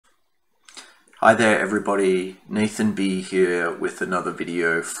Hi there everybody, Nathan B here with another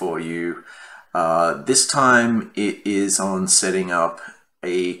video for you. This time it is on setting up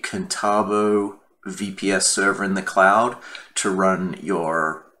a Contabo VPS server in the cloud to run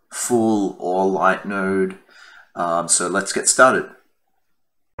your full or light node. So let's get started.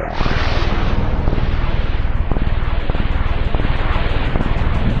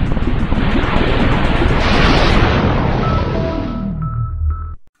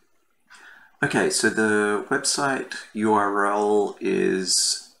 Okay, so the website URL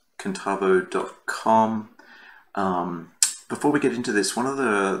is contabo.com. Before we get into this, one of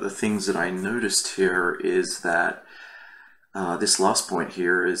the things that I noticed here is that this last point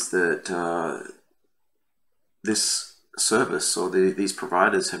here is that this service or these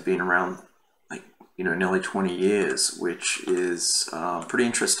providers have been around nearly 20 years, which is pretty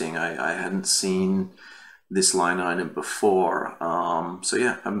interesting. I hadn't seen this line item before. So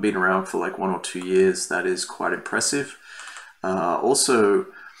yeah, I haven't been around for like 1 or 2 years. That is quite impressive. Also,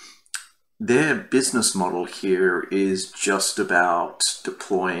 their business model here is just about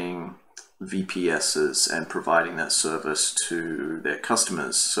deploying VPSs and providing that service to their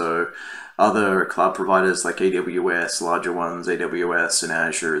customers. So other cloud providers like AWS, larger ones, AWS and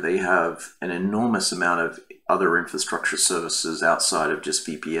Azure, they have an enormous amount of other infrastructure services outside of just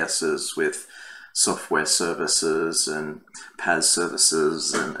VPSs with software services and PaaS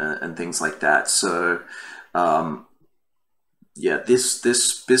services and things like that. So yeah,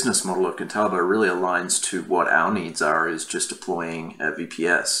 this business model of Contabo really aligns to what our needs are, is just deploying a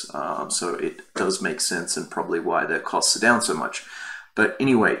VPS. So it does make sense, and probably why their costs are down so much. But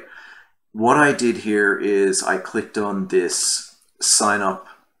anyway, what I did here is I clicked on this sign up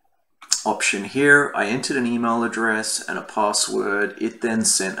option here. I entered an email address and a password. It then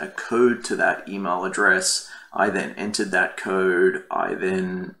sent a code to that email address. I then entered that code. I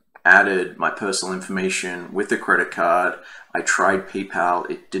then added my personal information with the credit card. I tried PayPal.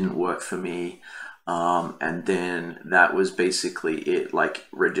 It didn't work for me. And then that was basically it, like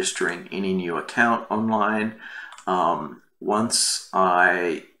registering any new account online. Once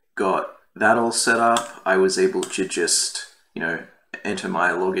I got that all set up, I was able to just, enter my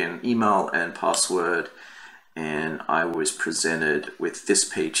login email and password, and I was presented with this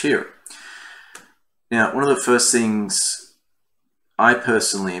page here. Now, one of the first things I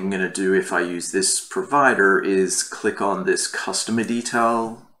personally am going to do if I use this provider is click on this customer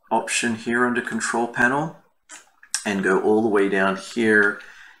detail option here under control panel and go all the way down here.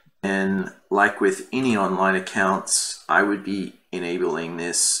 And like with any online accounts, I would be enabling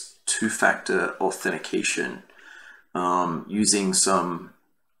this two-factor authentication using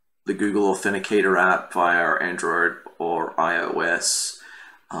the Google Authenticator app via Android or iOS,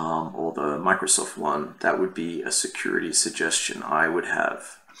 or the Microsoft one. That would be a security suggestion I would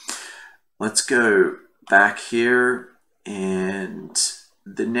have. Let's go back here, and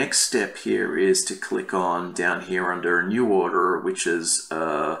the next step here is to click on down here under a new order, which is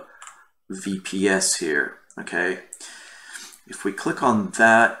VPS here. Okay, if we click on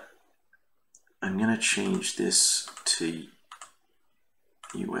that, I'm going to change this to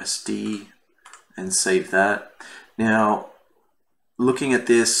USD and save that. Now, looking at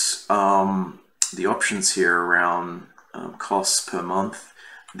this, the options here around costs per month,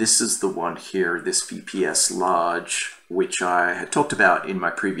 this is the one here, this VPS large, which I had talked about in my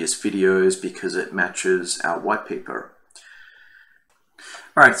previous videos because it matches our white paper.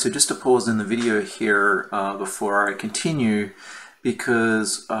 All right, so just to pause in the video here before I continue,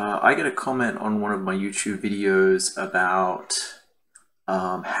 because I get a comment on one of my YouTube videos about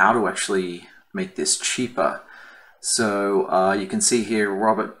how to actually make this cheaper. So you can see here,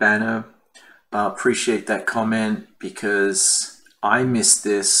 Robert Banner, appreciate that comment because I missed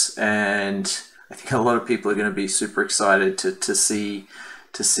this, and I think a lot of people are going to be super excited to see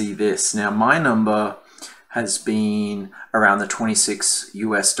this. Now, my number has been around the $26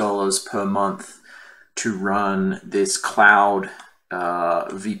 US per month to run this cloud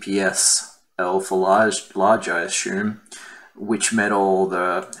VPS, L for large, I assume, which met all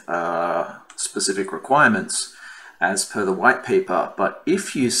the specific requirements as per the white paper. But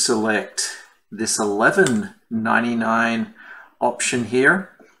if you select this $11.99 option here,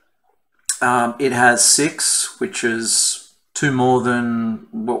 it has 6, which is 2 more than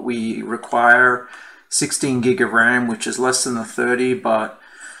what we require, 16 gig of RAM, which is less than the 30, but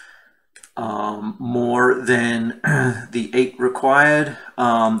more than the 8 required.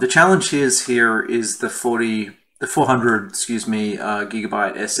 The challenge here is the 400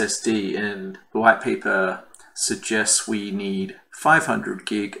 gigabyte SSD, and the white paper suggests we need 500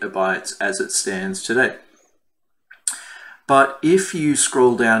 gigabytes as it stands today. But if you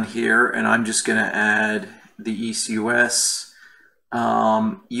scroll down here, and I'm just going to add the ECUS,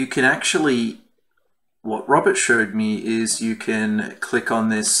 you can actually, what Robert showed me is you can click on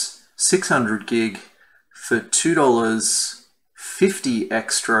this 600 gig for $2.50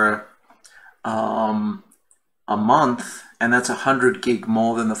 extra a month, and that's 100 gig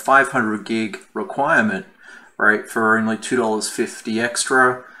more than the 500 gig requirement, right, for only $2.50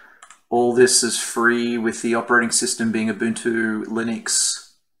 extra. All this is free with the operating system being Ubuntu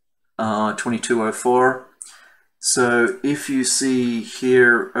Linux 2204. So if you see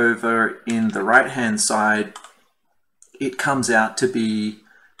here over in the right hand side, it comes out to be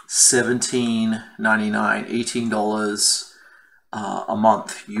 $17.99, $18 a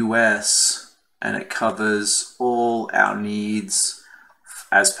month US, and it covers all our needs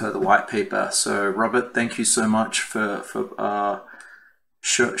as per the white paper. So Robert, thank you so much for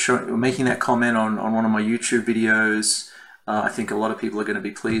making that comment on one of my YouTube videos. I think a lot of people are going to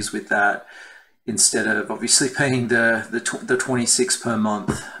be pleased with that, instead of obviously paying the 26 per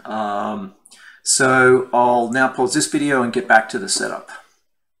month. So I'll now pause this video and get back to the setup.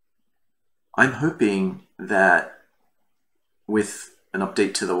 I'm hoping that with an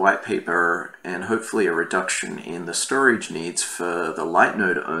update to the white paper and hopefully a reduction in the storage needs for the light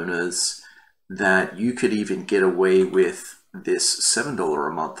node owners, that you could even get away with this $7 a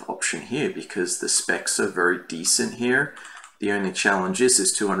month option here, because the specs are very decent here. The only challenge is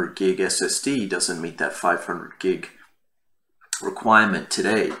this 200 gig SSD doesn't meet that 500 gig requirement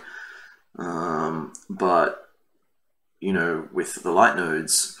today. But, you know, with the light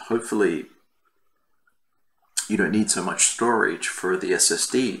nodes, hopefully you don't need so much storage for the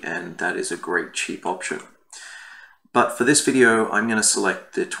SSD, and that is a great cheap option. But for this video, I'm going to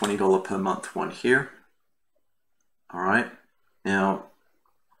select the $20 per month one here. All right. Now,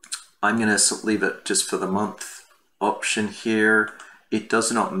 I'm going to leave it just for the month option here. It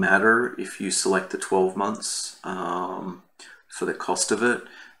does not matter if you select the 12 months for the cost of it.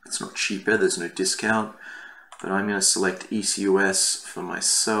 It's not cheaper, there's no discount. But I'm going to select ECUS for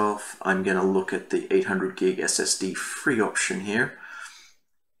myself. I'm going to look at the 800 gig SSD free option here.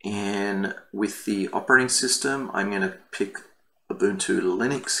 And with the operating system, I'm going to pick Ubuntu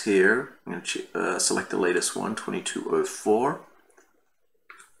Linux here. I'm going to select the latest one, 2204.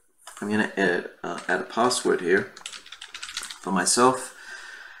 I'm going to add a password here for myself.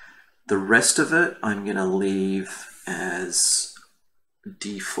 The rest of it I'm going to leave as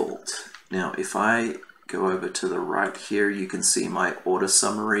default. Now, if I go over to the right here, you can see my order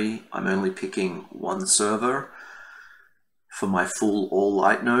summary. I'm only picking one server for my full all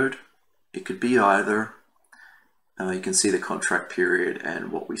light node. It could be either. You can see the contract period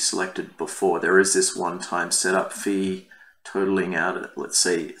and what we selected before. There is this one-time setup fee totaling out at, let's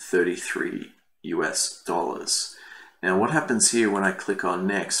say, $33 US. Now what happens here when I click on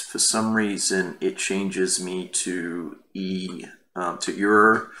next, for some reason it changes me to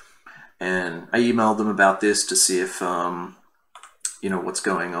euro, and I emailed them about this to see if you know what's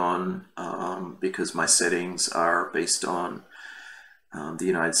going on, because my settings are based on the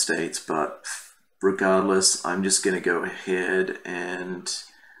United States. But regardless, I'm just going to go ahead and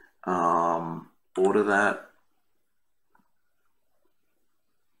order that.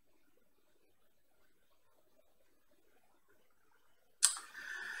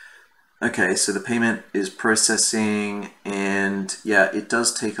 Okay, so the payment is processing, and yeah, it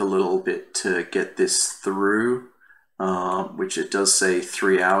does take a little bit to get this through, which it does say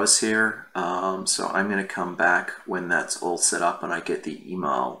 3 hours here. So I'm going to come back when that's all set up and I get the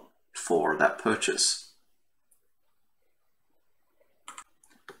email for that purchase.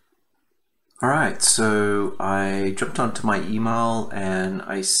 All right, so I jumped onto my email and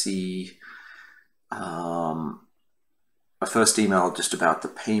I see a first email just about the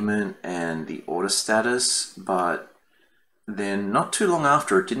payment and the order status, but then not too long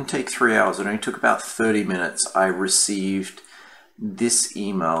after, it didn't take 3 hours, it only took about 30 minutes, I received this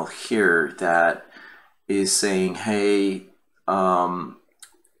email here that is saying, hey, you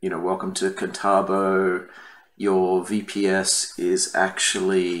know, welcome to Contabo, your VPS is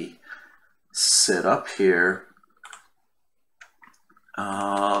actually set up here.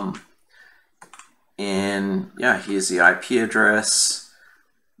 And yeah, here's the IP address,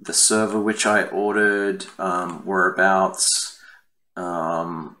 the server which I ordered, whereabouts,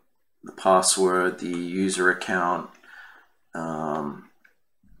 the password, the user account.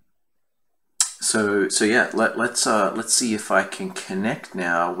 So yeah, let's see if I can connect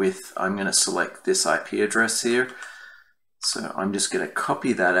now with. I'm going to select this IP address here. So I'm just going to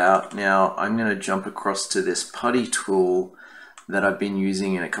copy that out. Now I'm going to jump across to this putty tool that I've been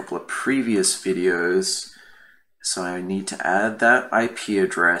using in a couple of previous videos, So I need to add that IP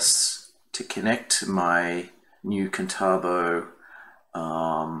address to connect to my new Contabo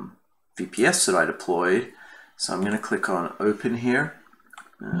VPS that I deployed. So I'm going to click on open here.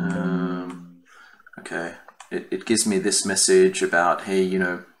 Okay, it gives me this message about, hey, you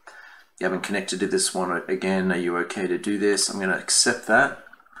know, you haven't connected to this one again. Are you okay to do this? I'm going to accept that.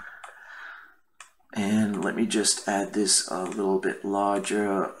 And let me just add this a little bit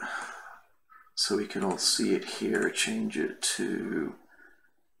larger so we can all see it here. Change it to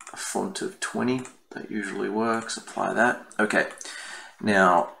a font of 20. That usually works. Apply that. Okay.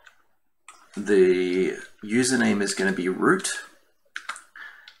 Now, the username is going to be root.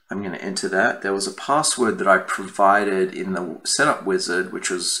 I'm going to enter that. There was a password that I provided in the setup wizard, which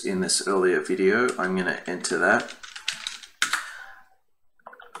was in this earlier video. I'm going to enter that.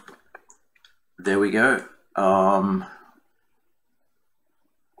 There we go.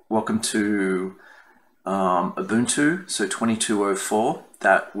 Welcome to Ubuntu, so 2204.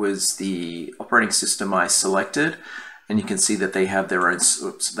 That was the operating system I selected, and you can see that they have their own.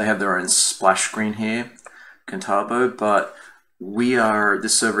 They have their own splash screen here, Contabo. But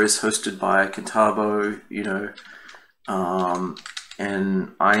this server is hosted by Contabo, you know,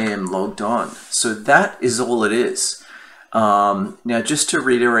 and I am logged on. So that is all it is. Now, just to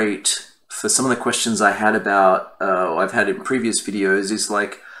reiterate, for some of the questions I had about, I've had in previous videos, is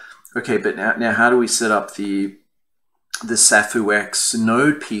like, okay, but now how do we set up the SafuuX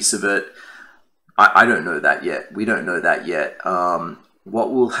node piece of it? I don't know that yet. We don't know that yet.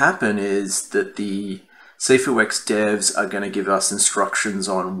 What will happen is that the SafuuX devs are going to give us instructions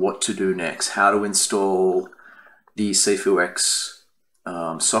on what to do next, how to install the SafuuX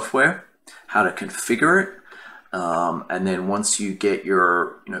software, how to configure it. And then once you get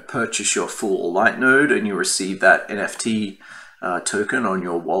your, purchase your full light node and you receive that NFT token on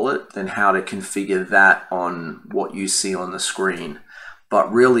your wallet, then how to configure that on what you see on the screen.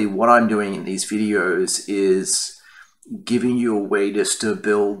 But really what I'm doing in these videos is giving you a way just to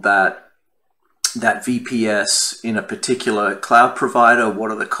build that VPS in a particular cloud provider.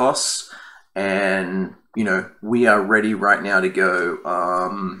 What are the costs? And, we are ready right now to go,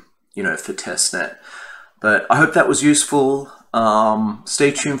 for testnet. But I hope that was useful.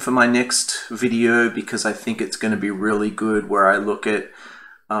 Stay tuned for my next video, because I think it's going to be really good, where I look at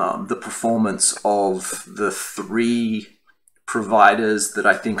the performance of the 3 providers that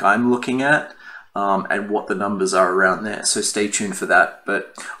I think I'm looking at, and what the numbers are around there. So stay tuned for that.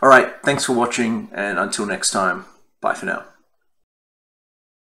 But all right, thanks for watching, and until next time, bye for now.